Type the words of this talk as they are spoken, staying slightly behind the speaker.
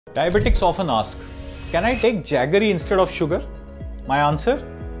Diabetics often ask, can I take Jaggery instead of sugar? My answer,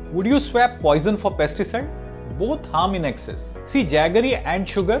 would you swap poison for pesticide? Both harm in excess. See, Jaggery and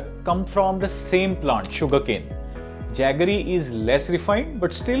sugar come from the same plant, sugarcane. Jaggery is less refined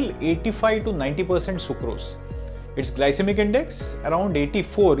but still 85 to 90% sucrose. Its glycemic index around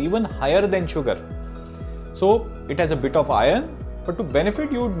 84, even higher than sugar. So it has a bit of iron, but to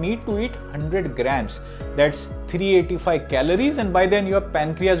benefit you would need to eat 100 grams. That's 385 calories, and by then your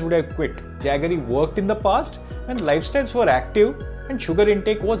pancreas would have quit. Jaggery worked in the past when lifestyles were active and sugar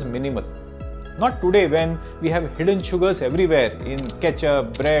intake was minimal. Not today when we have hidden sugars everywhere in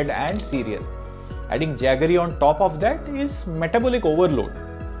ketchup, bread and cereal. Adding Jaggery on top of that is metabolic overload.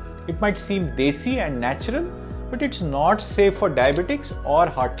 It might seem desi and natural, but it's not safe for diabetics or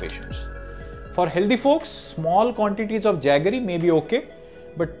heart patients. For healthy folks, small quantities of Jaggery may be okay,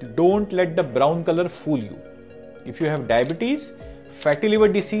 but don't let the brown color fool you. If you have diabetes, fatty liver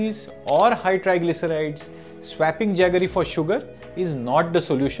disease or high triglycerides, swapping Jaggery for sugar is not the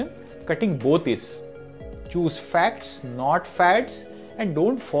solution. Cutting both is. Choose facts, not fads, and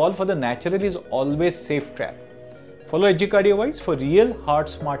don't fall for the natural is always safe trap. Follow EduCardioWise for real heart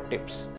smart tips.